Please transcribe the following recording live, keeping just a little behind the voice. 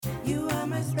You are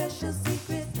my special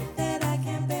secret that I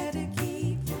can't bear to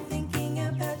keep. Thinking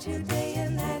about you day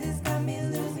and night has got me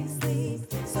losing sleep.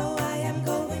 So I am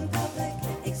going public,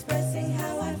 expressing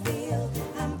how I feel.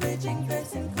 I'm bridging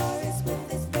verse and chorus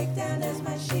with this breakdown as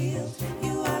my shield.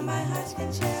 You are my heart's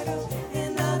concerto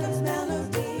in autumn's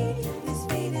melody. This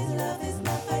fate is love is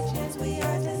not by chance, we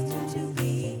are destined to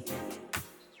be.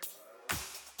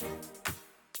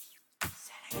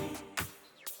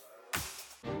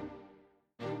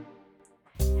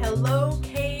 Hello,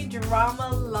 K-drama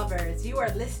lovers. You are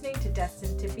listening to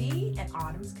Destined to Be and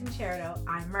Autumn's Concerto.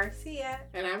 I'm Marcia.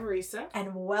 And I'm Risa.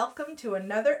 And welcome to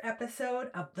another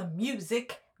episode of the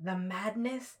music, the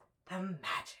madness, the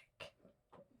magic.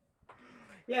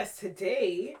 Yes,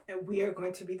 today we are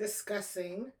going to be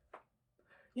discussing,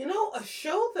 a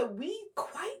show that we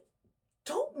quite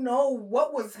don't know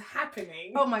what was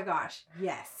happening. Oh my gosh,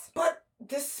 yes. But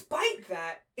despite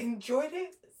that, enjoyed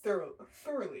it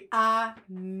thoroughly.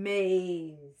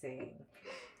 Amazing.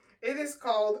 It is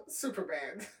called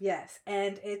Superband. Yes,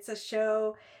 and it's a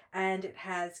show and it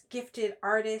has gifted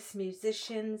artists,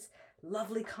 musicians,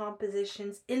 lovely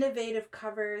compositions, innovative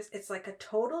covers. It's like a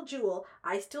total jewel.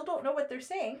 I still don't know what they're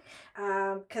saying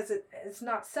because it's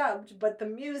not subbed, but the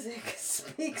music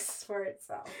speaks for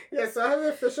itself. Yeah, so I have the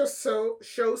official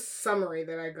show summary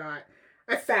that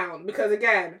I found, because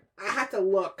again, I had to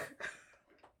look.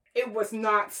 It was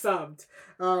not subbed.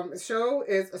 The show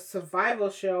is a survival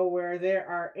show where they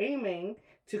are aiming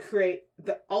to create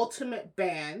the ultimate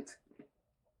band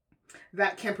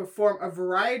that can perform a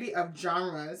variety of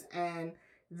genres, and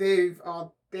they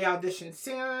audition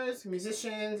singers,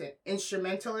 musicians, and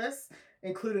instrumentalists,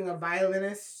 including a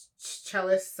violinist,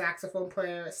 cellist, saxophone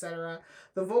player, etc.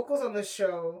 The vocals on the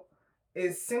show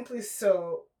is simply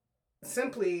some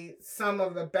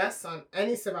of the best on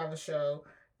any survival show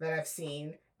that I've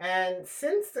seen. And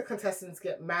since the contestants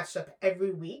get matched up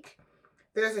every week,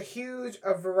 there's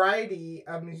a variety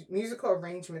of musical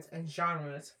arrangements and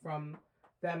genres from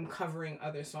them covering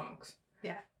other songs.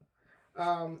 Yeah.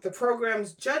 The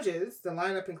program's judges, the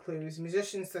lineup includes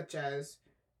musicians such as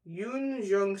Yoon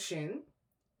Jong-shin,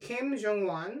 Kim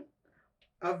Jong-won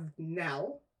of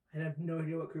Nell. I have no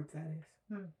idea what group that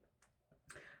is.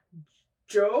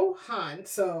 Joe Han,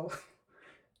 so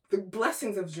the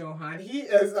blessings of Joe Han. He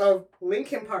is of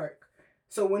Linkin Park.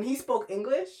 So when he spoke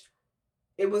English,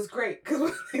 it was great. Because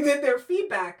when they did their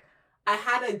feedback, I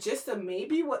had a gist of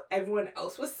maybe what everyone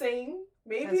else was saying.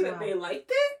 Maybe As that well. they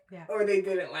liked it, Yeah. or they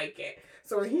didn't like it.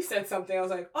 So when he said something, I was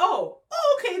like,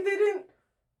 okay, they didn't.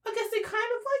 I guess they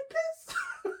kind of like this.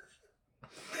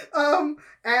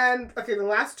 The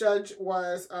last judge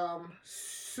was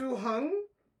Soo Hung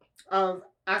of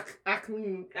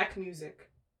Acme Music.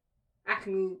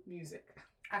 Acme Music?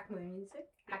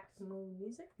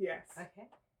 Yes. Okay,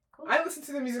 cool. I listened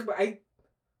to the music, but I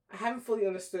haven't fully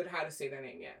understood how to say their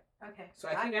name yet. Okay. So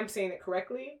I think I'm saying it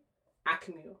correctly.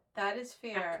 Acme. That is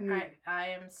fair. Acme. I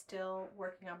am still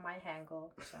working on my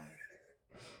Hangul, so...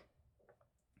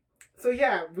 So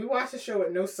yeah, we watched the show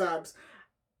with no subs.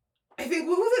 I think,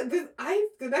 what was it?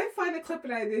 Did I find a clip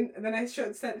and I didn't, and then I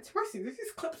said to Marcy, "There's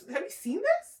these clips. Have you seen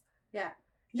this?" Yeah.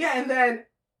 Yeah,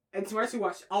 and Marcy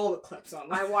watched all the clips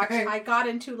on. I got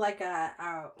into like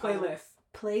a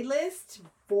playlist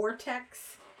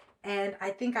Vortex, and I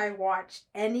think I watched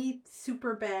any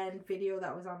Superband video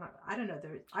that was on. I don't know.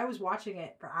 I was watching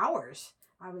it for hours.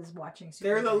 I was watching Superband.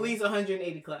 There's at least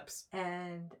 180 clips.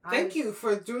 And Thank you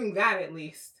for doing that at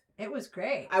least. It was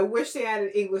great. I wish they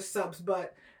added English subs,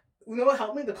 but you know what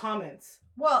helped me? The comments.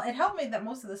 Well, it helped me that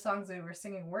most of the songs they were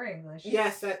singing were English.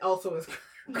 Yes, that also is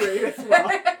great as well.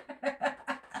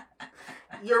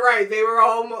 You're right. They were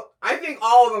I think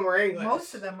all of them were English.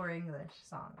 Most of them were English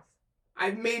songs.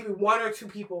 Maybe one or two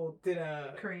people did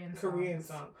a Korean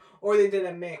song. Or they did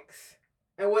a mix.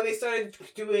 And when they started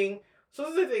doing... So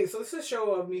this is the thing. So this is a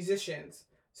show of musicians.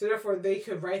 So therefore they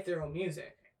could write their own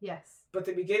music. Yes. But at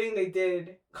the beginning they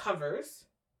did covers.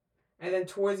 And then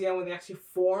towards the end when they actually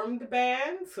formed the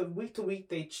band, so week to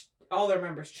week all their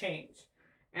members changed.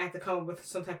 And had to come up with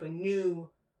some type of new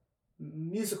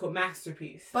musical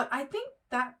masterpiece. But I think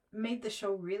that made the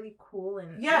show really cool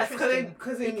and yes, interesting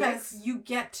because you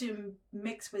get to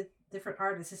mix with different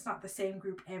artists. It's not the same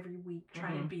group every week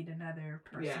trying to beat another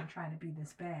person trying to be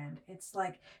this band. It's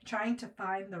like trying to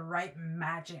find the right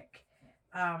magical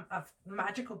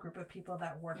group of people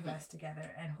that work best together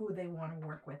and who they want to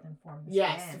work with and form this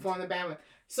band. Yes, to form the band with.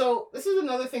 So this is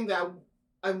another thing that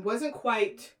I wasn't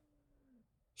quite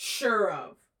sure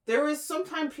of. There was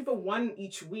sometimes people won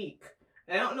each week.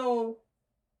 I don't know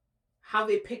how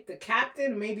they picked the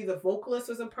captain. Maybe the vocalist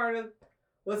was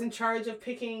in charge of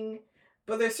picking.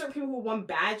 But there's certain people who won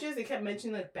badges. They kept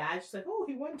mentioning like badges, like, oh,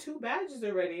 he won 2 badges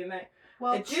already, and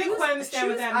Well, I didn't quite understand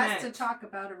what that meant. us to talk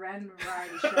about a random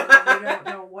variety show that we don't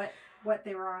know what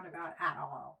they were on about at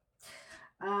all.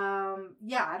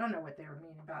 Yeah, I don't know what they were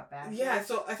meaning about badges. Yeah,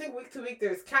 so I think week to week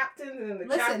there's captains, and then the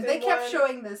Listen, captain they kept won.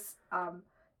 showing this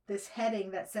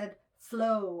heading that said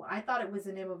Flow. I thought it was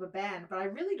the name of a band, but I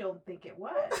really don't think it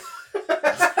was.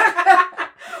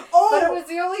 Oh, But it was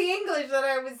the only English that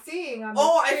I was seeing on the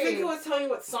I screen. think it was telling you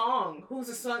what song, who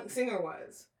the singer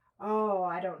was. Oh,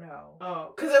 I don't know.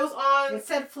 Oh, because it was on. It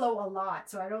said Flow a lot,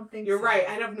 so I don't think You're so. right.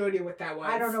 I have no idea what that was.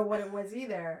 I don't know what it was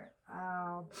either.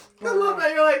 I love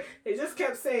that you're like, it just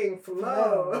kept saying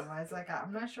flow. I was like,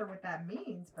 I'm not sure what that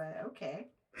means, but okay.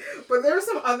 But there are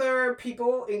some other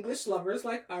people, English lovers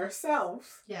like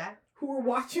ourselves, Yeah. who were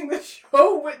watching the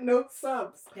show with no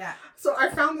subs. Yeah. So I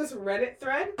found this Reddit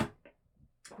thread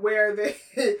where they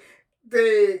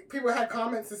people had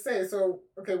comments to say. So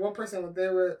okay, one person it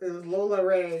was Lola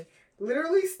Ray.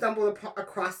 Literally stumbled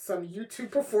across some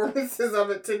YouTube performances of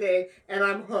it today, and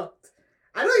I'm hooked.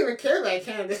 I don't even care that I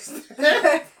can't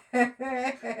understand.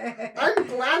 I'm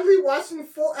gladly watching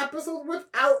full episodes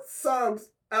without subs.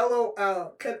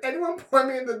 LOL. Can anyone point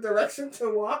me in the direction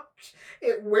to watch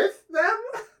it with them?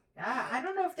 Yeah, I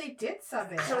don't know if they did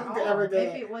sub it. I don't think at they all. ever did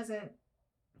Maybe it. it wasn't.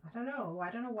 I don't know. I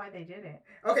don't know why they did it.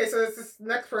 Okay, so it's this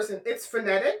next person. It's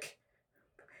phonetic,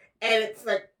 and it's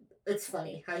like it's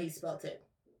funny how he spelled it.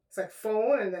 It's like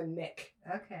phone and then Nick.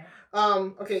 Okay.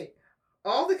 Okay.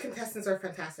 All the contestants are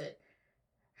fantastic.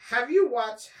 Have you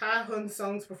watched Ha Hun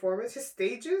Sung's performance? His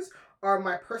stages are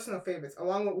my personal favorites,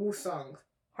 along with Woo Sung's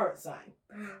Heart Sign.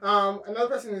 Another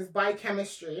person is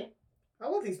Biochemistry. I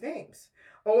love these names.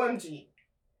 OMG.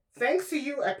 Thanks to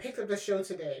you, I picked up the show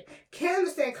today. Can't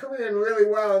understand Korean really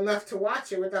well enough to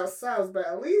watch it without subs, but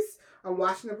at least I'm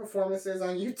watching the performances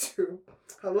on YouTube.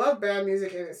 I love band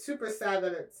music, and it's super sad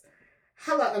that it's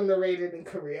hella underrated in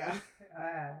Korea.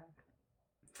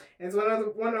 And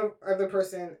one of other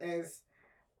person is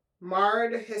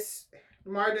Mardiosaurus?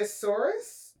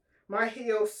 I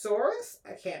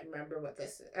can't remember what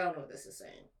this is. I don't know what this is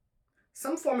saying.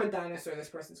 Some form of dinosaur this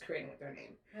person's creating with their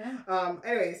name. Yeah.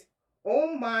 Anyways,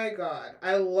 oh my god.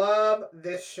 I love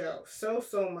this show so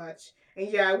much. And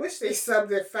yeah, I wish they subbed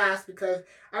it fast because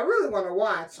I really want to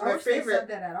watch. I wish they subbed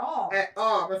it at all.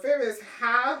 My favorite is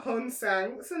Ha Hun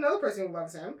Sang. It's another person who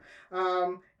loves him.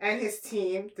 And his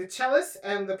team, the cellist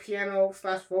and the piano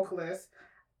 / vocalist,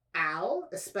 Al,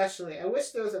 especially. I wish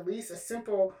there was at least a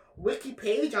simple wiki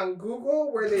page on Google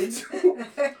where they do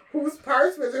whose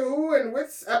parts with who and which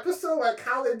episode, like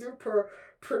how they do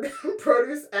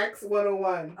Produce X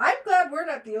 101. I'm glad we're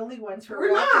not the only ones who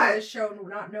are watching this show and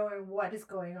not knowing what is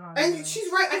going on. And she's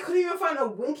right. I couldn't even find a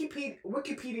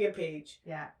Wikipedia page.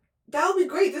 Yeah. That would be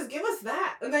great. Just give us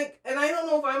that. And I don't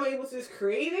know if I'm able to just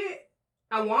create it.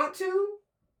 I want to.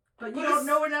 But you don't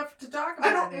know enough to talk about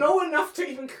it. I don't know enough to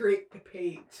even create the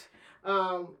page.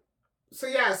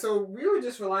 So we were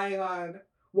just relying on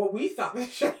what we thought the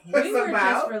show was We were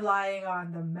about. just relying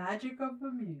on the magic of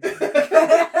the music.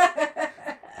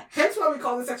 Hence why we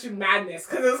call this section madness,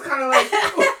 because it was kind of like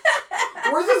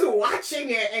we're just watching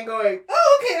it and going,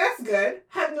 "Oh, okay, that's good."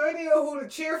 Have no idea who to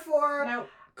cheer for. No.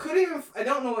 Couldn't even. I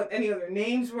don't know what any other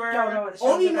names were. Don't know what the show's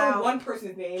Only about. know one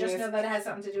person's name. Just know that it has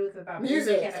something to do with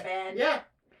music and a band. Yeah.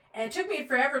 And it took me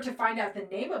forever to find out the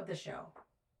name of the show.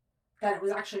 That it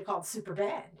was actually called Super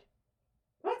Band.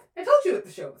 What? I told you what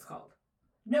the show was called.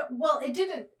 No, well, it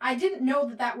didn't. I didn't know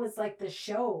that was like the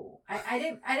show. I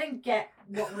didn't get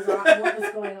what was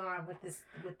going on with this.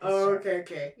 Oh, show.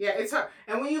 okay. Yeah, it's hard.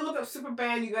 And when you look up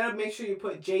Superband, you gotta make sure you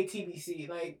put JTBC.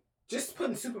 Like, just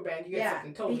putting Superband, you get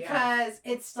something totally because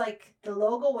it's like the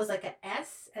logo was like an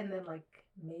S and then like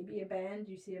maybe a band.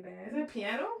 You see a band? Is it a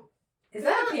piano? Is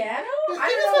that a piano? I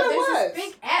I don't know. There's this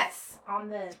big S on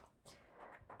the.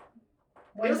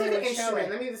 It was like an instrument.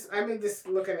 Let me just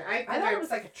look at it. I thought it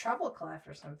was like a treble clef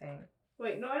or something.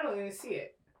 Wait, no, I don't even see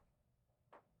it.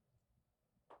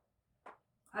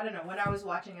 I don't know. When I was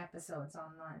watching episodes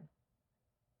online.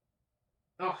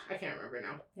 Oh, I can't remember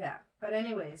now. Yeah, but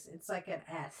anyways, it's like an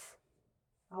S,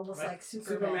 almost like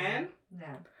Superman.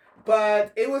 Yeah.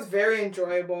 But it was very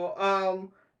enjoyable.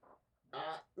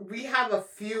 We have a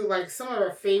few, like some of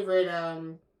our favorite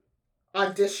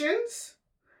auditions.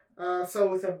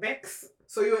 So it's a mix.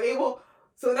 So you were able.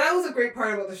 So that was a great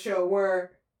part about the show,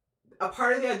 where a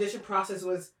part of the audition process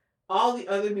was all the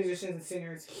other musicians and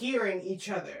singers hearing each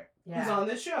other who's on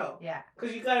the show. Yeah.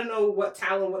 Because you gotta know what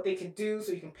talent, what they can do,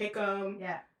 so you can pick them.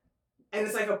 Yeah. And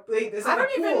it's like I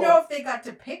don't even know if they got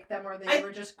to pick them or they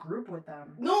were just grouped with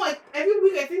them. No, every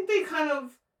week I think they kind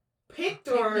of picked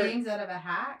Pick or names out of a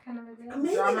hat, kind of a thing.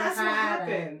 maybe Drummer that's what hat,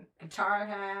 happened. a guitar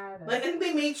hat. Like I think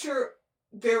they made sure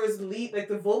there was lead, like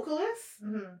the vocalists.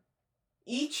 Mm-hmm.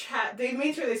 Each had they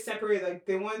made sure they separated. Like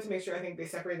they wanted to make sure I think they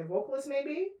separated the vocalists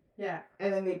maybe, Yeah.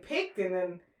 and then they picked, and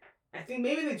then I think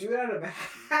maybe they drew it out of a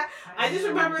hat. I just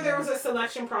remember there was a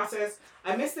selection process.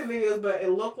 I missed the videos, but it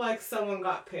looked like someone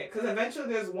got picked because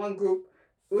eventually there's one group.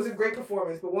 It was a great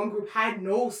performance, but one group had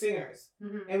no singers,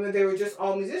 and they were just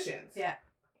all musicians. Yeah.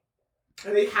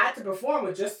 And they had to perform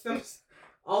with just them,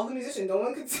 all the musicians. No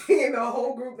one could sing in the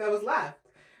whole group that was left.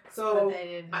 So but they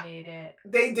didn't need it.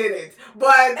 They didn't, but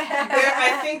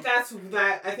I think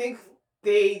I think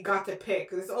they got to pick.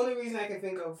 Cause it's the only reason I can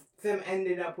think of them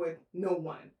ended up with no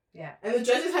one. Yeah. And the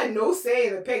judges had no say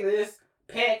in the pick. They just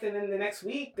picked, and then the next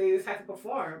week they just had to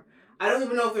perform. I don't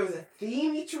even know if there was a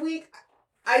theme each week.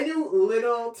 I knew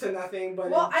little to nothing,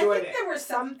 but I enjoyed think there were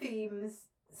some themes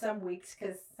some weeks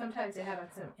because sometimes they had on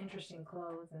some interesting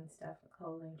clothes and stuff,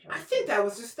 clothing choices. I think that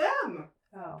was just them.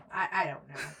 Oh, I don't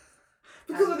know.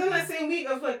 Because within that same week,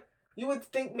 I was like, you would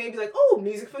think maybe like, oh,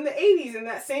 music from the 80s. And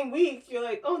that same week, you're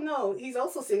like, oh no, he's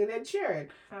also singing Ed Sheeran.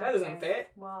 That doesn't fit.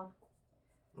 Well,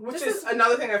 which is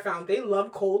another thing I found. They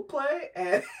love Coldplay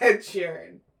and Ed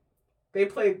Sheeran. They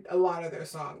played a lot of their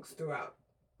songs throughout.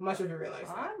 I'm not sure if you realize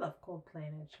that. I love Coldplay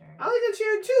and Ed Sheeran. I like Ed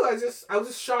Sheeran too. I was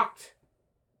just shocked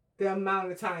the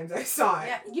amount of times I saw it.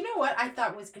 Yeah, you know what I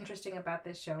thought was interesting about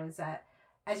this show is that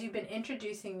as you've been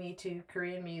introducing me to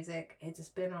Korean music, it's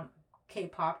just been on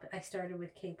K-pop. I started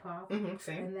with K-pop,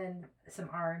 Same. and then some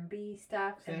R&B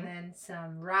stuff, Same. and then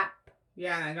some rap.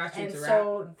 Yeah, and I got you and to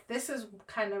so this is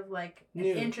kind of like an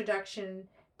New. introduction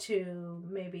to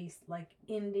maybe like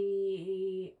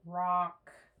indie rock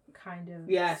kind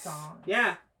of song.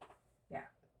 Yeah. Yeah.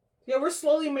 Yeah, we're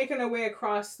slowly making our way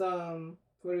across what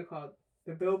do you call it?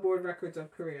 The Billboard records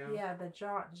of Korea. Yeah, the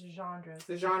genres.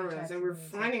 The genres, types and of we're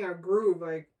music. finding our groove,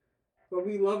 like what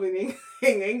we love in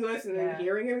English, and then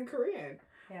hearing it in Korean.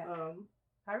 Yeah.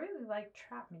 I really like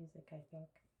trap music, I think.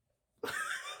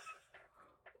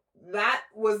 That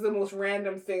was the most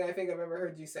random thing I think I've ever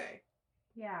heard you say.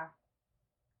 Yeah.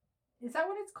 Is that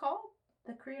what it's called?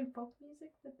 The Korean folk music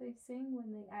that they sing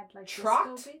when they add like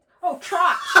Trot? disco beats? Oh,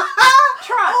 trot!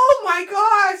 Trot! Oh my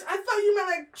gosh! I thought you meant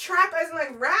like trap as in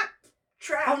like rap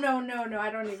trap. Oh, no. I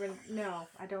don't even, no.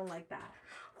 I don't like that.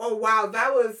 Oh wow,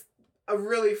 that was a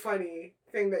really funny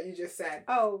thing that you just said.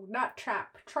 Oh, not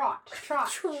trap. Trot. Trot.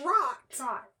 Trot.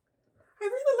 I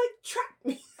really like trap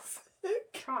music.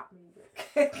 Trot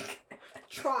music.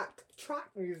 Trot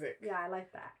music. Yeah, I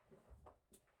like that.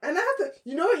 And I have to,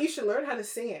 you know what? You should learn how to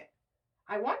sing it.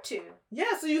 I want to.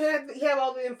 Yeah, so you have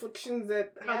all the inflections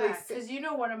that how they sing. because you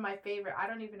know one of my favorite. I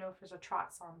don't even know if there's a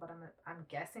trot song, but I'm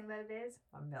guessing that it is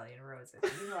A Million Roses.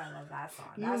 You know I love that song.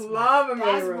 You love A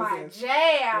Million Roses. That's my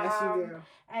jam. Yes, you do.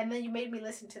 And then you made me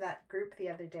listen to that group the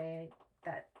other day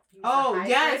that. used Oh the hybrid.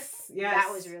 yes. That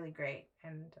was really great,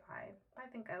 and I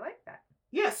think I like that.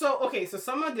 Yeah. So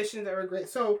some auditions that were great.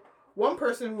 So one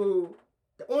person who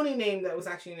the only name that was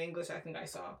actually in English I think I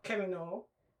saw Kevin Noel.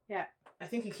 Yeah. I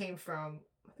think he came from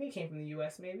the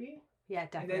US maybe. Yeah,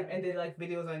 definitely. And did like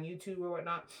videos on YouTube or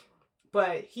whatnot.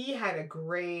 But he had a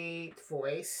great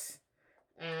voice.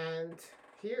 And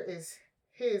here is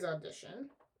his audition.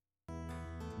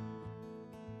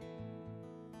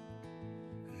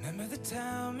 Remember the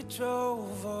time we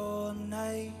drove all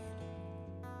night,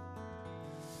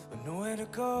 with nowhere to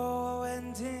go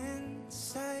and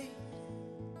inside,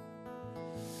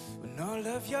 when all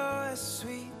of your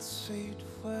sweet, sweet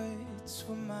words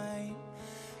were mine,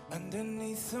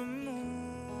 underneath the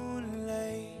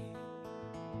moonlight.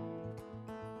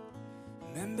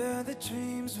 Remember the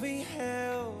dreams we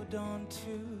held on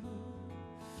to.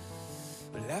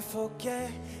 Well, I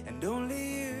forget, and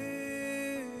only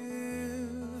you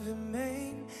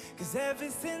remain. 'Cause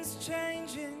everything's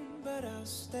changing, but I'll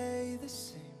stay the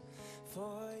same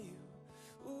for you.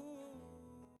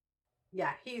 Ooh.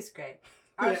 Yeah, he's great.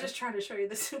 I was just trying to show you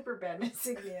the super band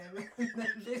insignia in the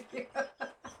video.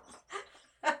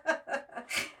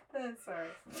 Sorry.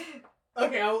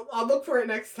 Okay, I'll look for it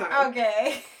next time.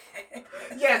 Okay.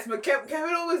 Yes, but Kevin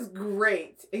O was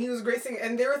great, and he was a great singer.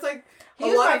 And there was like He a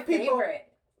was lot my of people. favorite.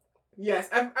 Yes,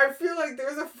 I feel like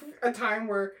there was a time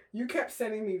where you kept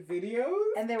sending me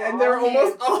videos, And they were were all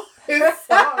almost his. all his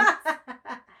songs.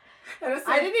 And it's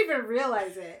I like, didn't even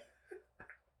realize it.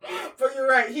 but you're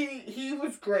right. He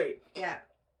was great. Yeah.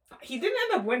 He didn't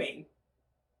end up winning.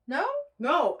 No?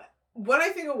 No, what I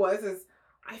think it was is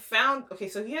I found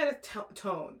so he had a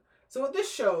tone. So with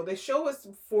this show, the show was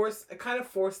forced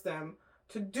them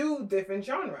to do different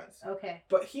genres. Okay.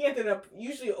 But he ended up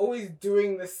usually always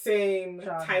doing the same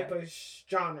Genre. type of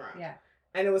genre. Yeah.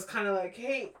 And it was kind of like,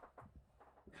 hey,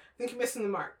 I think you're missing the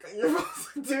mark. You're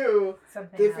supposed to do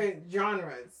Something different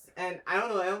genres. And I don't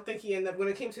know. I don't think he ended up, when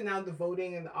it came to now the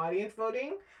voting and the audience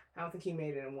voting, I don't think he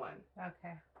made it in one. else.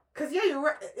 Okay. Because, yeah, you're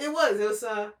right. It was,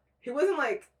 he wasn't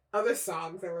like other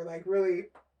songs that were like really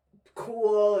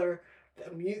cool or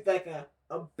like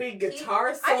a big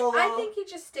guitar solo. I think he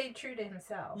just stayed true to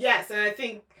himself. Yes, and I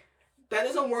think that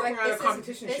doesn't work Like, when you're on a this is-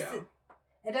 competition this show. is-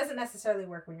 It doesn't necessarily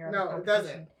work when you're on a No, it competition.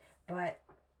 doesn't.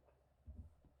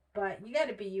 But you got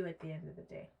to be you at the end of the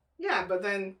day. Yeah, but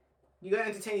then you gotta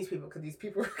entertain these people because these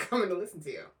people are coming to listen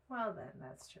to you. Well, then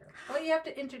that's true. Well, you have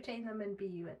to entertain them and be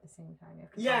you at the same time. You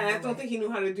have to Yeah, find and I a don't way. think he knew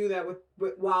how to do that with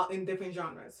while in different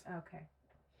genres. Okay.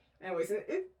 Anyways,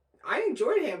 I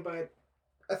enjoyed him, but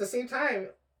at the same time,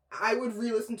 I would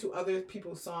re-listen to other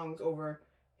people's songs over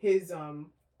his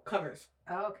covers.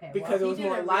 Oh, okay. Because well, it was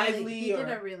more lively He did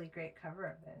or- a really great cover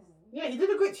of this. Yeah,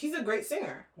 he's a great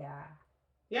singer. Yeah.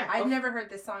 Yeah. I'd never heard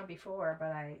this song before,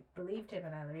 but I believed him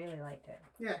and I really liked it.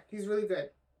 Yeah, he's really good.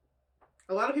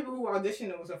 A lot of people who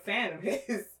auditioned was a fan of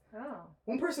his. Oh.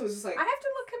 One person was just like, I have to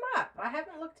look him up. I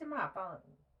haven't looked him up.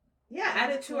 yeah, add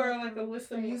it to our like a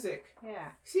list of music. Yeah.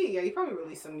 See, yeah, he probably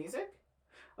released some music.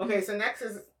 Okay, so next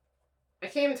is, I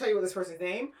can't even tell you what this person's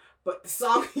name, but the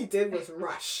song he did was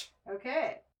Rush.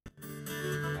 Okay.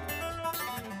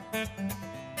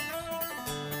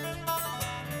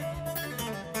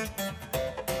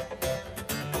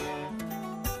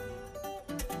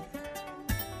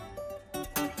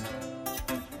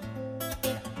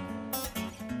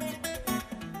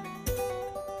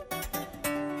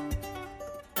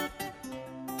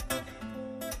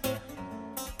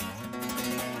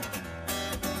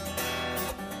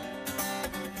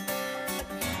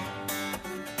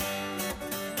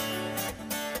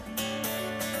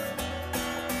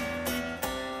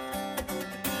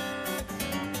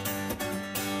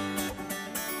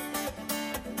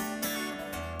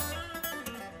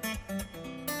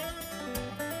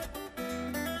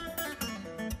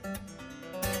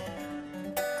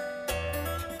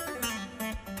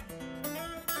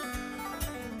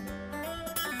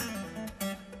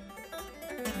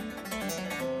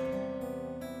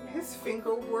 His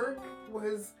finger work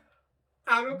was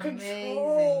out of Amazing.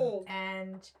 control.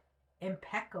 And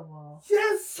impeccable.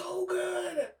 Yes, so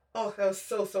good. Oh, that was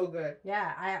so good.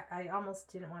 Yeah, I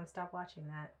almost didn't want to stop watching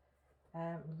that.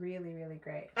 Really, really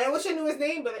great. I wish I knew his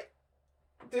name, but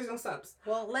there's no subs.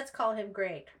 Well, let's call him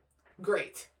Great.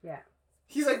 Great. Yeah.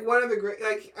 He's like one of the great,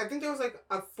 like, I think there was like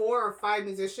 4 or 5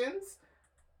 musicians.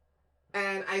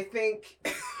 And I think...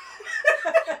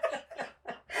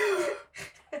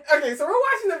 Okay, so we're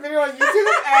watching the video on YouTube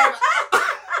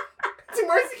and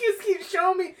Marcy keeps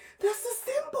showing me, that's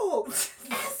the symbol.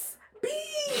 S-B.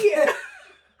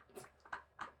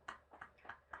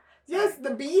 Yes,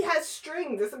 the B has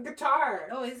strings. It's a guitar.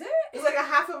 Oh, is it? It's like a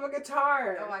half of a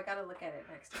guitar. Oh, I gotta look at it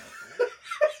next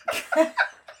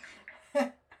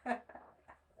time.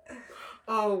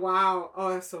 Oh, wow.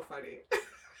 Oh, that's so funny.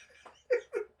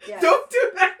 Yeah. Don't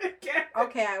do that again.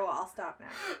 Okay, I'll stop now.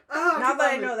 Oh, Now that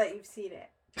I funny. know that you've seen it.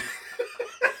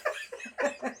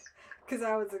 Because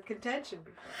I was in contention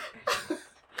before.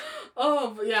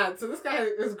 Oh, but yeah. So this guy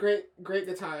is great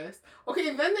guitarist. Okay,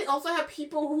 and then they also have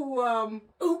people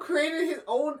who created his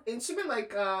own instrument,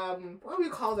 like what do we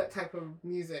call that type of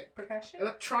music? Percussion?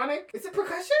 Electronic? Is it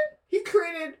percussion? He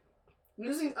created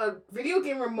using a video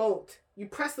game remote. You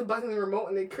press the button on the remote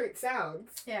and they create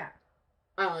sounds. Yeah.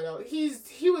 I don't know. He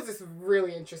was just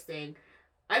really interesting.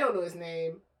 I don't know his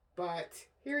name, but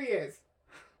here he is.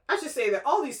 I should say that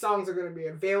all these songs are going to be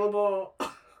available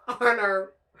on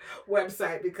our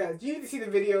website because you need to see the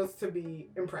videos to be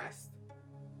impressed.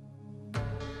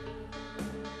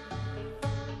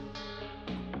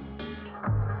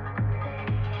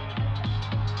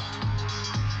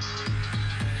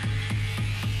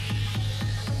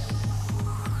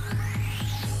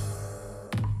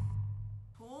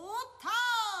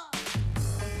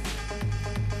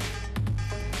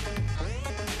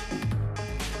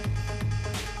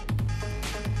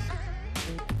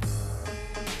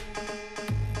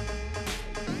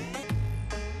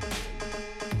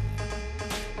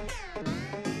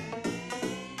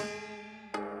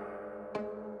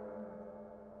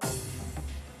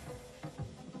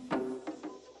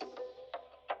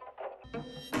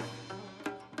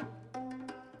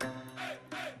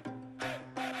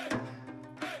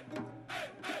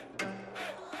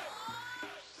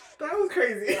 That was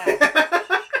crazy.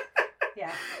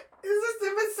 Yeah. It's just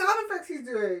different sound effects he's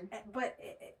doing. But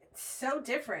it's so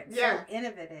different. Yeah. So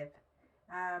innovative.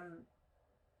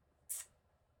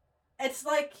 It's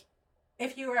like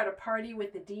if you were at a party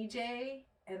with the DJ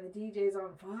and the DJ's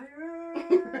on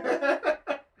fire.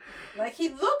 Like, he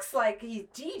looks like he's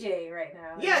DJ right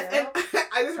now. Yes, you know? and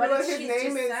I just But realized it's his just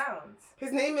name is. sounds.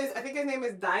 I think his name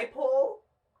is Dipole.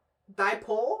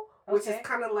 Dipole, which Okay. is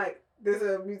kind of like there's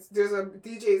a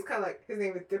DJ. It's kind of like his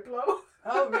name is Diplo.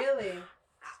 Oh, really?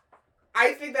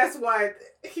 I think that's why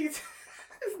his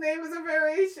name is a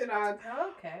variation on.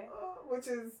 Okay. Which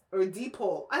is or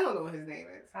Dipole. I don't know what his name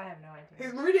is. I have no idea.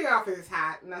 He's reading off his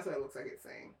hat, and that's what it looks like it's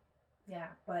saying. Yeah,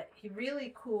 but he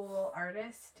really cool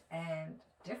artist and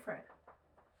different.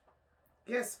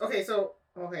 Yes. Okay.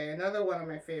 Another one of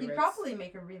my favorites. He'd probably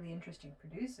make a really interesting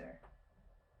producer.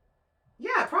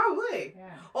 Yeah, probably.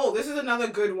 Yeah. Oh, this is another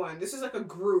good one. This is like a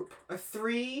group, a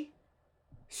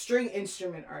 3-string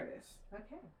instrument artist.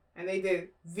 Okay. And they did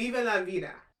Viva la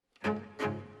Vida.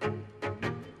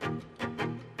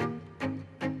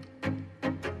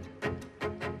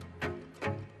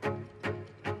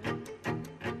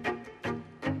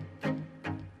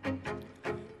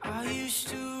 I used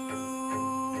to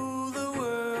rule the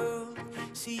world.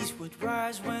 Seas would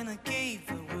rise when I gave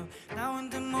the word. Now in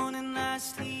the morning I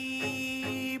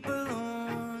sleep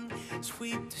alone.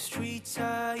 Sweep the streets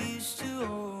I used to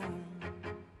own.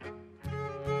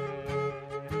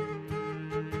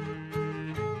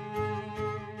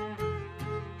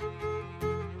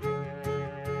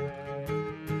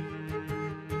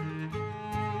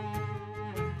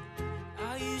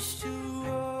 I used to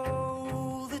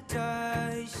roll the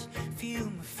dice, feel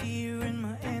my fear in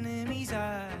my enemy's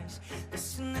eyes. The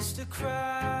sinister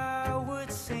crowd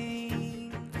would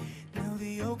sing. Now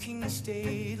the old king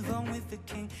stayed along with the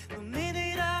king. The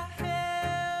minute I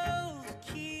held the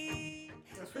key.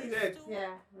 That's pretty good.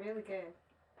 Yeah, really good.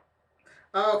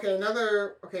 Oh,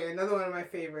 another one of my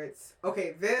favorites.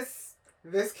 Okay, this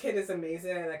kid is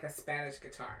amazing at like a Spanish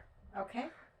guitar. Okay.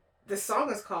 The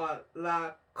song is called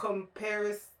La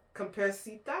Comparsita.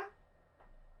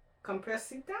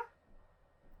 Comparsita?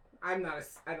 I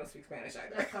don't speak Spanish La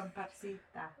either.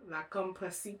 comparsita. La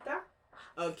Comparsita?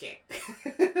 Okay.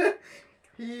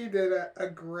 He did a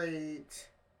great.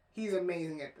 He's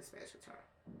amazing at the Spanish guitar.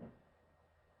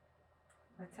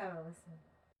 Let's have a listen.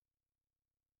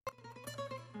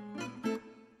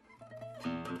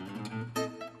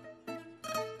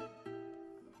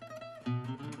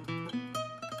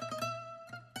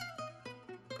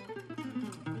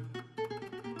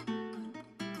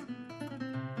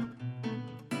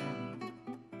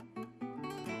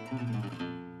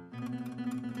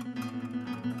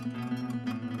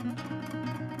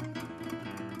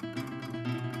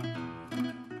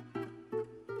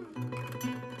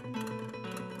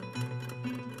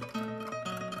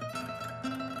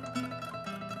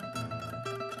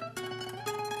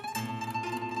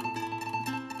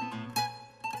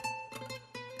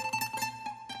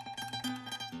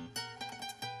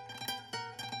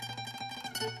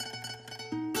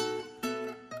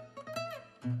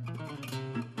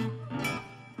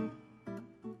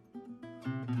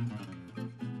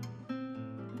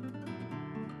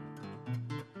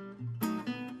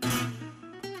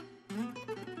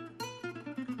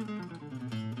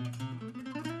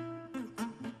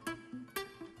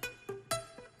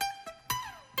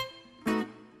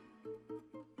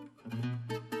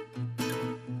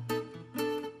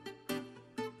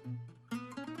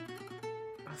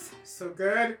 So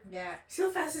good. Yeah. See how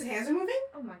fast his hands are moving?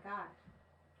 Oh my god.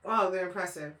 Wow, they're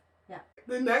impressive. Yeah.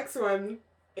 The next one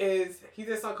is he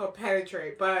did a song called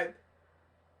Penetrate, but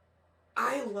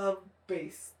I love the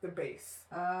bass.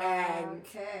 And-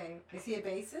 Okay. Is he a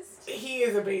bassist? He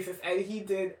is a bassist, and he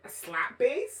did a slap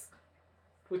bass,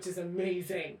 which is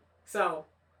amazing. So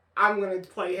I'm gonna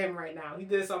play him right now. He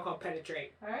did a song called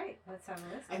Penetrate. All right. Let's have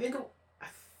a listen. I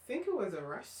think it was a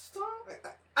Rush song.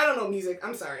 I don't know music.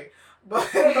 I'm sorry, but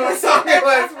I don't know what song it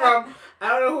was from.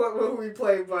 I don't know who we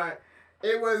played, but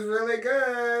it was really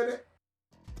good.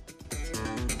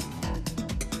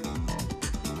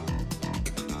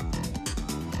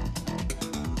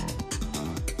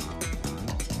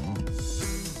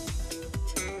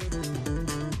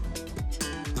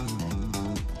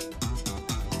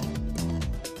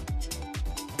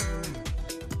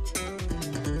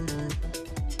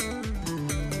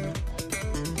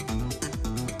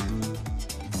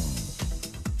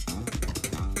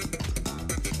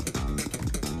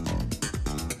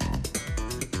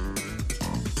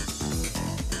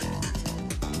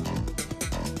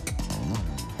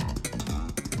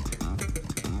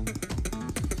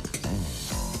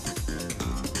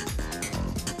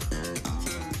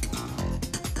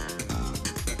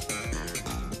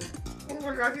 Oh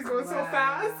my god, he's going so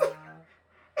fast.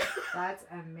 That's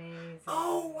amazing.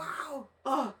 Oh wow!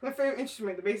 Oh, my favorite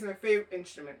instrument. The bass is my favorite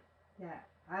instrument. Yeah,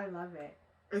 I love it.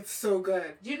 It's so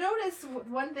good. Do you notice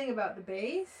one thing about the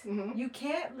bass? Mhm. You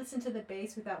can't listen to the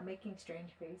bass without making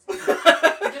strange faces.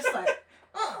 You're just like,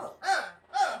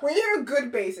 When you hear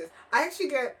good basses, I actually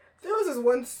get. There was this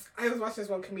one. I was watching this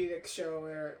one comedic show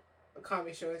or a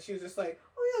comedy show, and she was just like,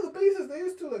 "Oh yeah, the basses they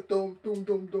used to like dum dum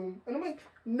dum dum," and I'm like,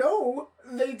 "No,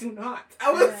 they do not."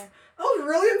 I was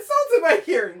really insulted by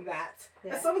hearing that.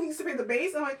 Yeah. As someone who used to play the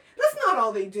bass, I'm like, that's not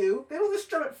all they do. They don't just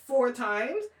strum it 4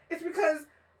 times. It's because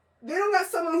they don't got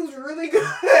someone who's really good,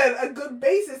 a good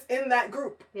bassist in that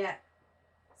group. yeah.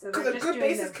 So Because they're a just good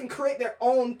doing bassist can create their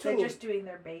own They're tune. just doing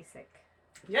their basic.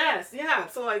 Yes, yeah.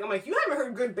 So like, I'm like, you haven't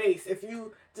heard good bass if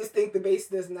you just think the bass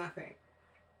does nothing.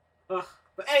 Ugh.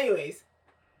 But anyways,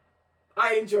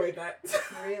 I enjoyed that.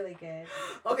 Really good.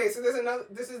 Okay, so there's another.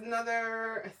 This is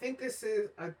another. I think this is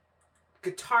a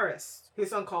guitarist. He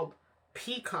has a song called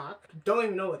Peacock. Don't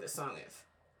even know what this song is,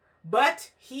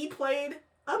 but he played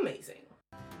amazing.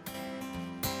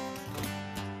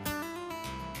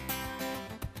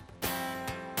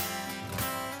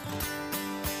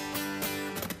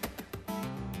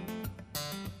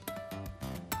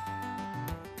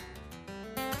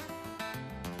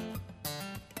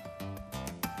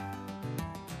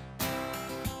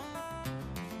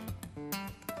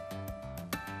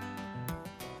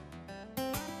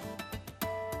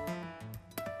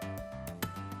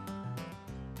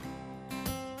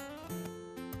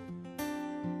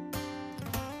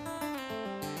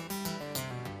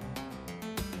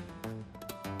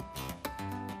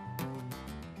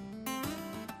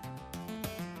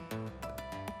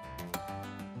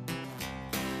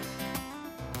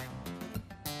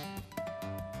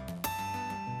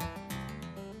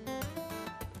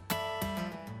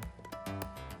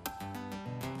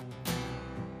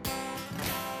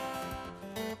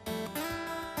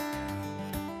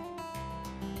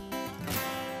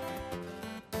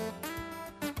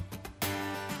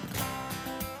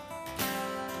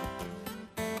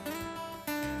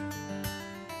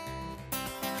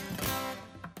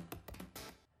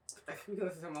 We can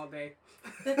listen to him all day.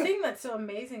 The thing that's so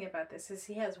amazing about this is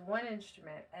he has one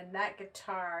instrument, and that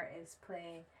guitar is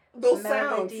playing Those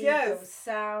sounds, melody, yes. those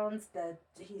sounds.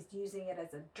 He's using it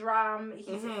as a drum.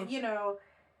 He's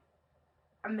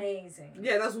amazing.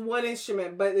 Yeah, that's one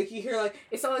instrument, but like you hear like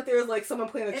it's not like there's like someone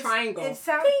playing a triangle. It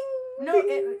sounds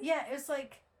Ding, it's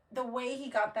like the way he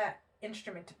got that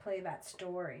instrument to play that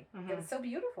story. Mhm. It was so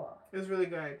beautiful. It was really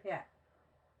good. Yeah.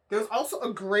 There was also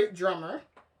a great drummer.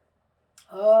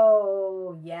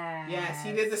 Oh yeah. Yes,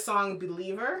 he did the song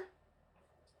 "Believer,"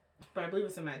 but I believe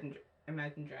it's Imagine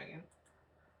Dragon.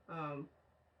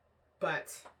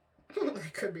 But I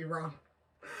could be wrong.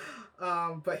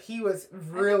 But he was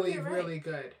really, you're right. really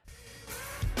good.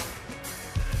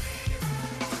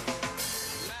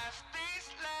 Last days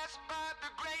last by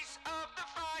the grace of the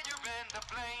fire and the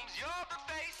flames. You're the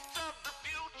face of the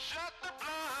future, the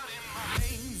blood in my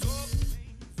veins.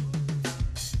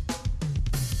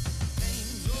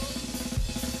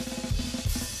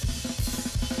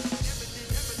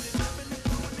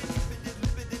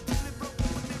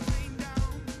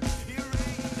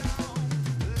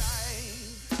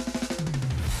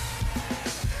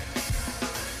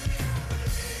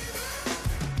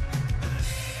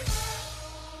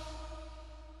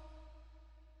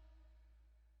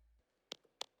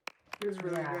 He was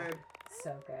really Yeah. good.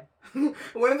 So good.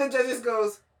 One of the judges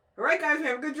goes, "All right, guys, we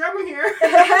have a good drummer here."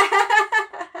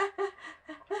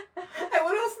 And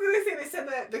what else did they say? They said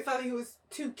that they thought he was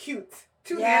too cute,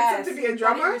 too handsome to be a He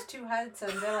drummer. was too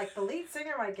handsome. They're like, the lead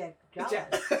singer might get jealous.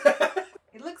 Yeah.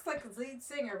 He looks like a lead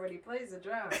singer when he plays the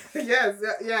drums. yes.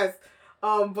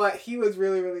 But he was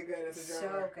really, really good as a So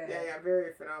drummer. good. Yeah,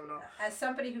 very phenomenal. As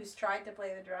somebody who's tried to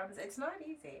play the drums, it's not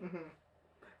easy. Hmm.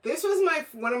 This was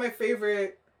one of my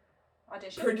favorite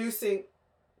Audition. producing.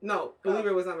 No,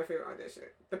 Believer was not my favorite audition.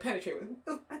 The Penetrate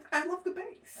was. I love the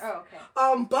bass. Oh,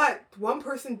 okay. But one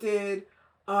person did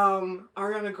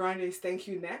Ariana Grande's "Thank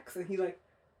You Next," and he like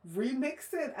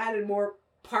remixed it, added more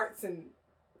parts, and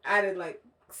added like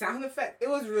sound effects. It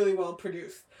was really well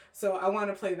produced. So I want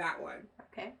to play that one.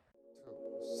 Okay.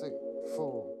 2, 3,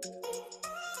 4.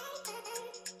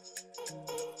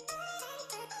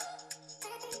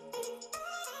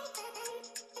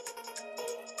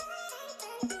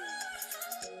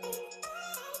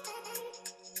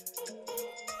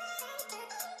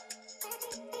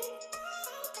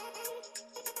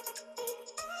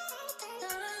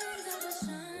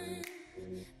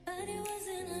 But it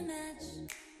wasn't a match.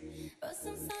 Wrote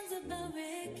some songs about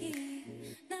Ricky.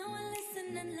 Now I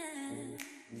listen and laugh.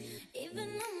 Even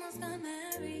almost got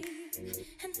married.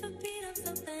 And for Pete, I'm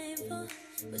so thankful.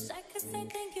 Wish I could say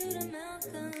thank you to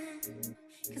Malcolm,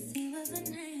 'cause he was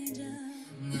an angel.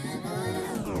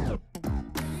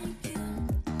 Thank you.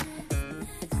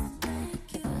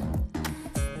 Thank you.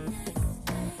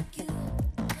 Thank you.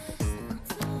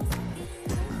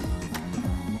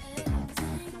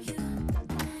 Thank you.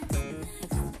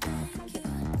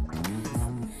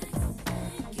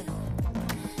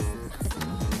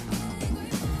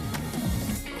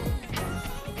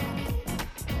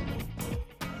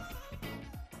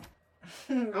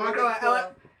 Oh my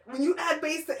god! When you add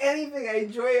bass to anything, I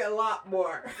enjoy it a lot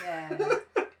more. Yeah.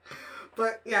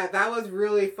 But yeah, that was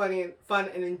really fun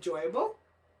and enjoyable.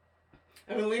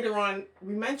 And then later on,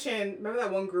 we mentioned, remember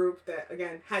that one group that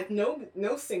again had no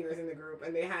singers in the group,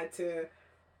 and they had to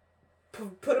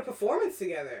put a performance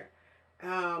together.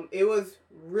 It was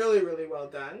really, really well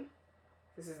done.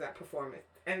 This is that performance,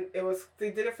 and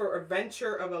they did it for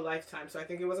Adventure of a Lifetime. So I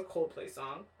think it was a Coldplay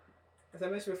song. As I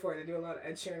mentioned before, they do a lot of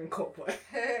Ed Sheeran and Coldplay.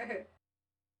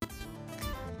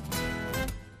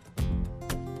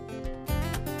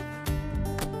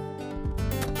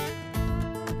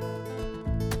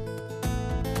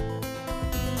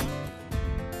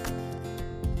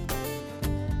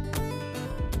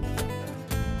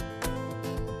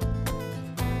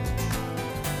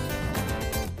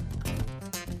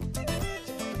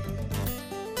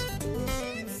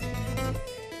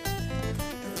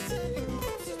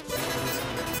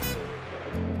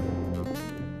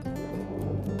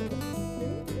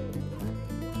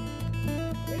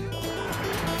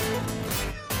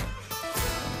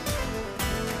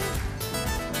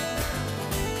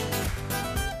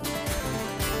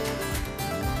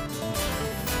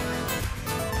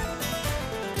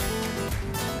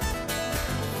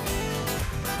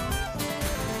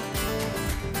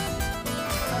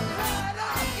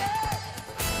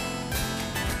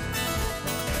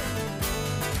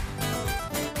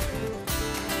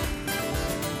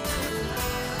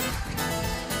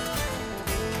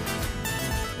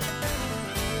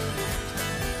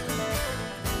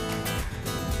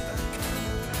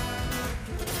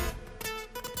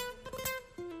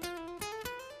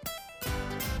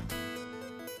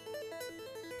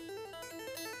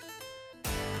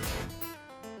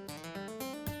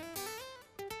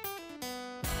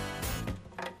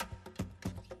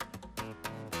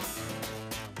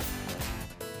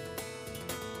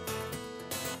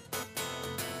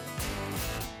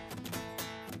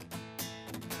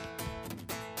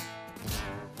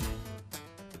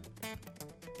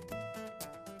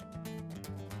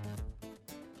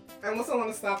 I almost don't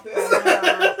want to stop this.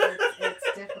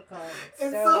 It's difficult. It's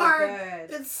so so hard.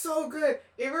 Good. It's so good.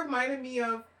 It reminded me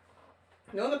of,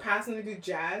 in the past when they do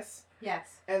jazz, Yes.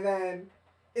 and then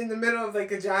in the middle of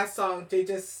like a jazz song, they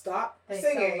just stop They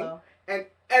singing, solo. and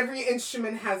every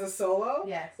instrument has a solo.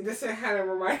 Yes. This kind of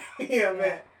reminded me of Yeah.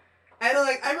 it. And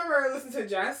like I remember listening to a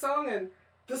jazz song, and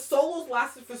the solos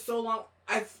lasted for so long.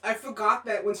 I forgot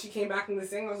that when she came back and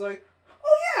sing, I was like,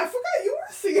 oh yeah, I forgot you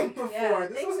were singing before. Yeah,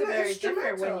 This things was are an very different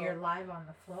when instrumental. you're live on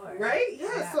the floor. Right?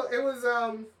 Yeah, so it was,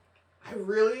 I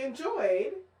really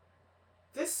enjoyed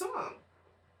this song.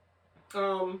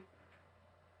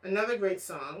 Another great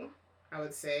song, I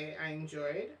would say, I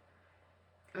enjoyed.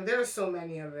 And there are so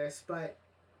many of this, but,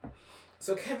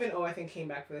 so Kevin O, I think, came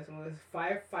back for this one. Was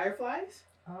Fireflies?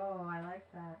 Oh, I like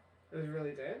that. It was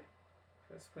really good.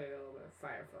 Let's play a little bit of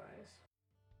Fireflies.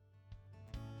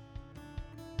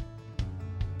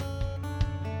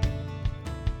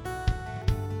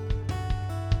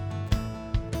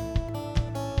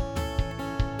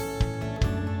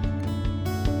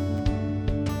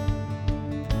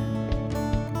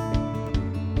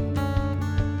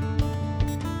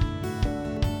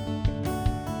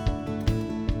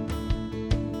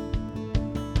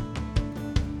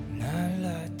 I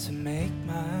like to make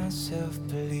myself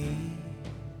believe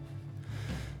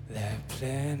that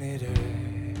planet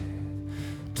Earth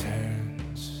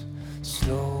turns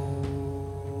slowly.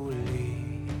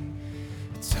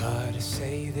 It's hard to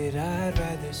say that I'd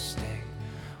rather stay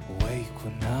awake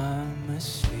when I'm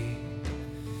asleep,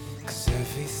 'cause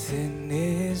everything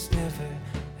is never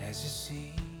as it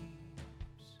seems.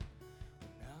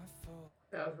 When I fall.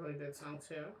 That was a really good song,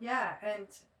 too. Yeah, and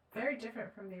very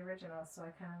different from the original, so I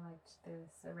kind of liked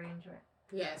this arrangement.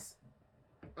 Yes.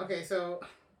 Okay, so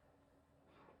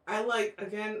I like,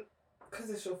 again, because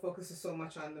the show focuses so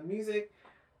much on the music,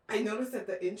 I noticed that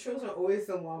the intros are always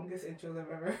the longest intros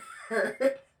I've ever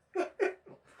heard.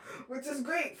 Which is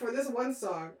great for this one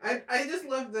song. I just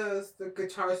love the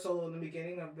guitar solo in the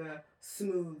beginning of the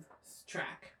smooth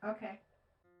track. Okay.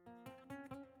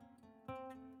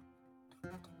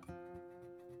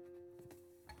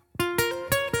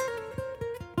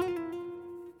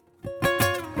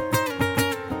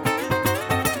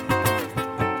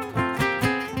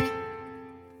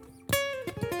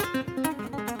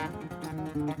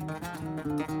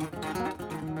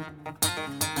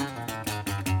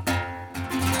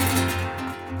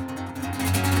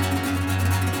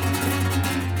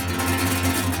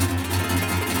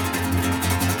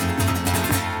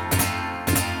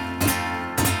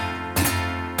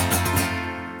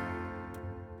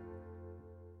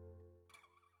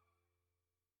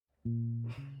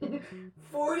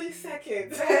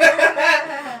 seconds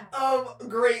of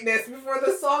greatness before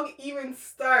the song even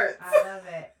starts. I love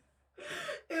it.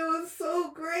 It was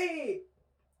so great.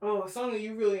 Oh, a song that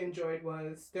you really enjoyed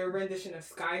was their rendition of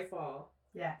Skyfall.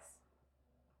 Yes.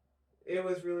 It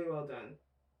was really well done.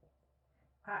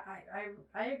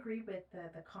 I agree with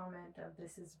the comment of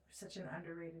this is such an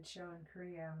underrated show in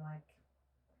Korea. I'm like,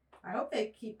 I hope they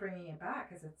keep bringing it back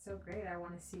because it's so great. I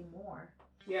want to see more.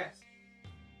 Yes.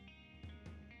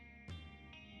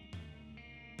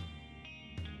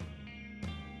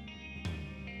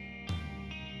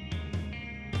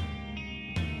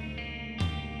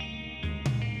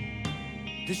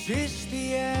 This is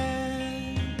the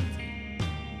end.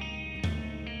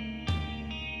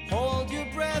 Hold your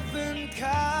breath and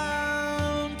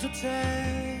count to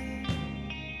 10.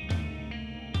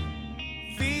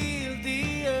 Feel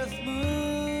the earth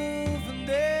move and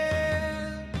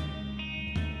then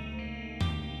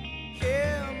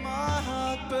hear my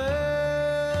heart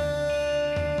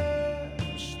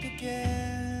burst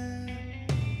again.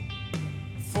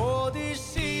 For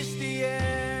this is the end.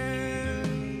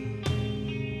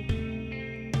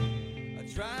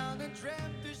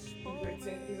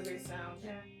 He's a great sound.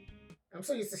 Yeah. I'm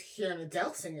so used to hearing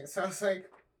Adele sing it, so I was like,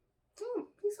 he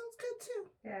sounds good too.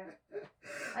 Yeah.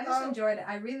 I just enjoyed it.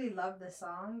 I really love the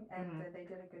song, and they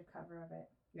did a good cover of it.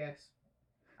 Yes.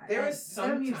 There was their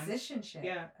some musicianship.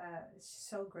 Yeah. It's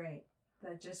so great.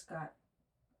 That just got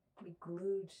me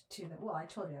glued to the. Well, I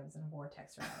told you I was in a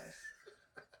vortex for hours.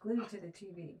 Glued to the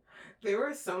TV. There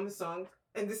were some songs,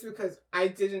 and this is because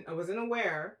I wasn't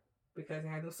aware because I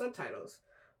had no subtitles.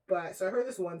 But so I heard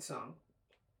this one song,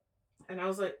 and I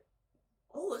was like,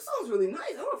 "Oh, this song's really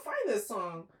nice. I want to find this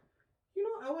song." You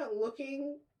know, I went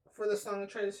looking for the song and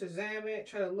tried to Shazam it,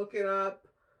 try to look it up.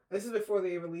 This is before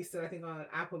they released it, I think, on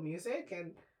Apple Music,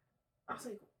 and I was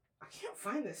like, "I can't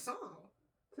find this song."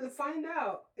 To find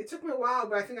out, it took me a while,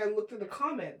 but I think I looked at the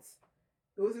comments.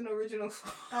 It was an original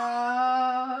song.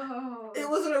 Oh. It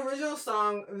was an original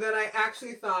song that I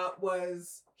actually thought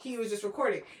he was just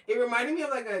recording. It reminded me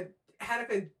of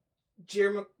had a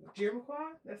Jamiroquai?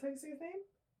 That's how you say his name?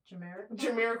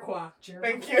 Jamiroquai.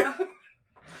 Thank you.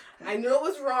 I knew it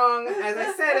was wrong. As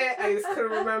I said it, I just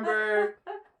couldn't remember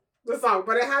the song.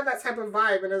 But it had that type of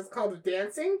vibe, and it was called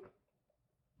Dancing.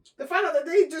 To find out that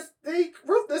they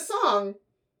wrote this song.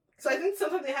 So I think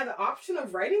sometimes they had the option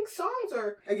of writing songs,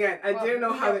 or again, I didn't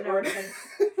know how they ordered.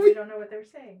 We don't know what they're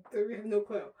saying. We have no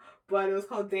clue. But it was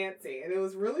called Dancing, and it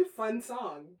was a really fun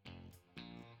song.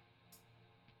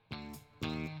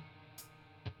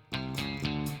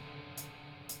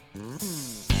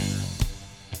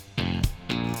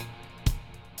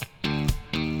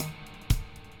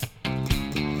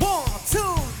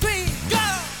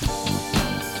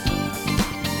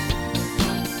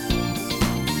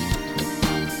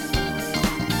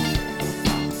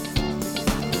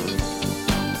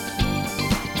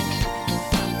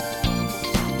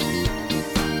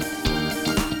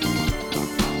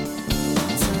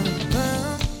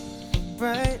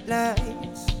 Bright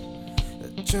lights,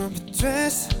 jumping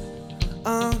dress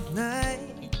all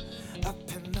night.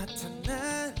 앞에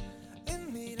나타난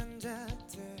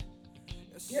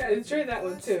Yeah, I enjoyed that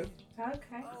one too.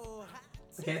 Okay.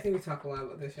 Okay, I think we talk a lot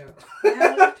about this show.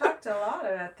 Yeah, we've talked a lot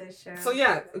about this show. So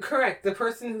yeah, correct. The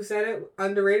person who said it,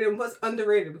 underrated, and was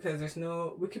underrated because there's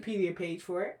no Wikipedia page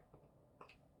for it.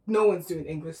 No one's doing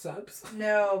English subs.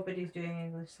 Nobody's doing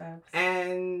English subs.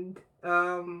 And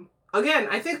again,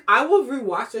 I think I will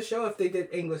rewatch the show if they did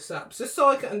English subs, just so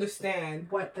I can understand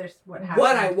what happened.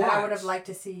 What I I watched. would have liked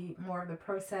to see more of the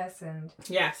process and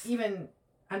yes, even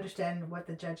understand what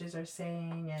the judges are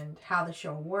saying and how the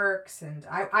show works. And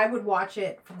I would watch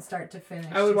it from start to finish.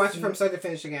 I would to watch it see from start to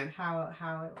finish again. how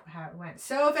it went.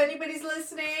 So if anybody's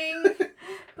listening,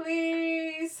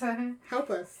 please Help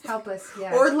us. help us.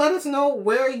 Yeah. Or let us know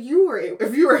where you were,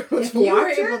 if you were able if to you were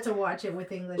watch able it. to watch it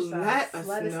with English subs,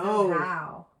 Let us know know.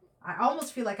 how. I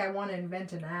almost feel like I want to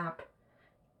invent an app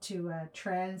to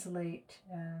translate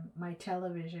my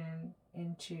television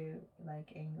into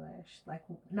like English, like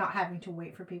not having to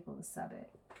wait for people to sub it.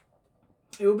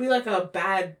 It would be like a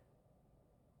bad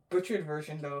butchered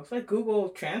version though. It's like Google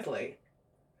Translate.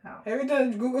 How? Have you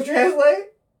done Google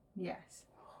Translate? Yes.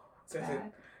 It's It doesn't,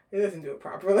 bad. it doesn't do it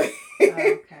properly.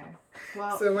 Okay.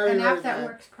 Well, So it might be an really app that bad.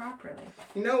 works properly.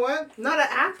 You know what? Not an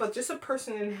app, but just a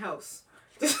person in house.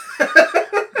 Just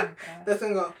Oh my God. That's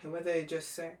gonna go, what did I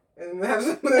just say? And have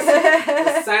someone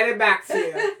recite it back to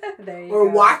you. There you Or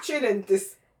go. watch it and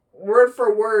just word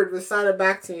for word recite it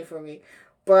back to me for me.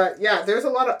 But yeah, there's a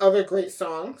lot of other great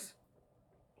songs.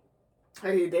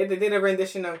 They did a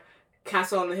rendition of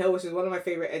Castle on the Hill, which is one of my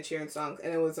favorite Ed Sheeran songs,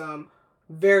 and it was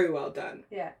very well done.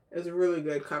 Yeah. It was a really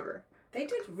good cover. They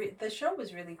did. The show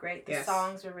was really great. The Yes.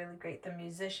 songs were really great. The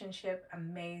musicianship,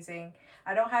 amazing.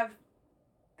 I don't have.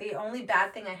 The only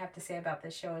bad thing I have to say about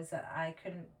this show is that I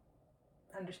couldn't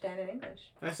understand it in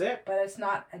English. That's it. But it's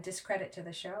not a discredit to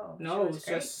the show. The No, show was it's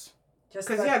great. just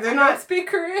 'cause, yeah, like, they're I not- don't speak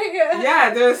Korean.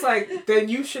 yeah. There's like then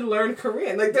you should learn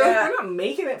Korean. Like Yeah. we're not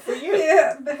making it for you.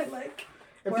 Yeah, they're like.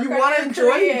 If Work you on want to your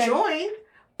enjoy, Korean. join.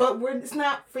 But it's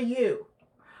not for you.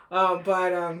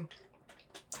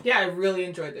 Yeah, I really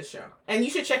enjoyed this show, and you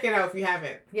should check it out if you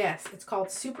haven't. Yes, it's called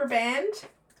Super Band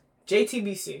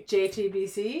JTBC.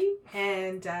 JTBC,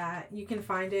 and you can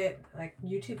find it like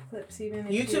YouTube clips even.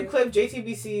 if YouTube you- clip.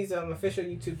 JTBC's official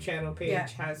YouTube channel page Yeah.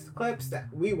 has clips that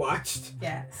we watched.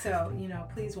 Yeah, so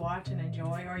please watch and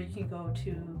enjoy, or you can go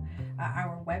to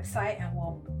our website and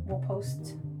we'll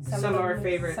post Some of our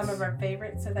favorites. some of our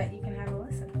favorites, so that you can have a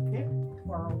listen. Yeah.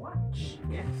 Or a watch.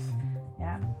 Yes.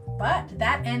 Yeah. But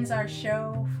that ends our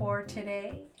show for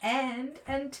today. And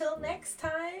until next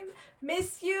time,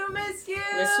 miss you. Miss you.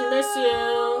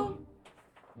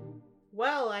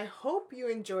 Well, I hope you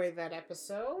enjoyed that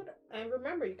episode. And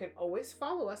remember, you can always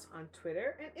follow us on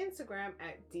Twitter and Instagram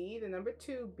at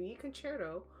D2B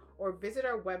Concerto, or visit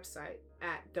our website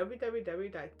at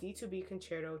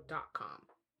www.d2bconcerto.com.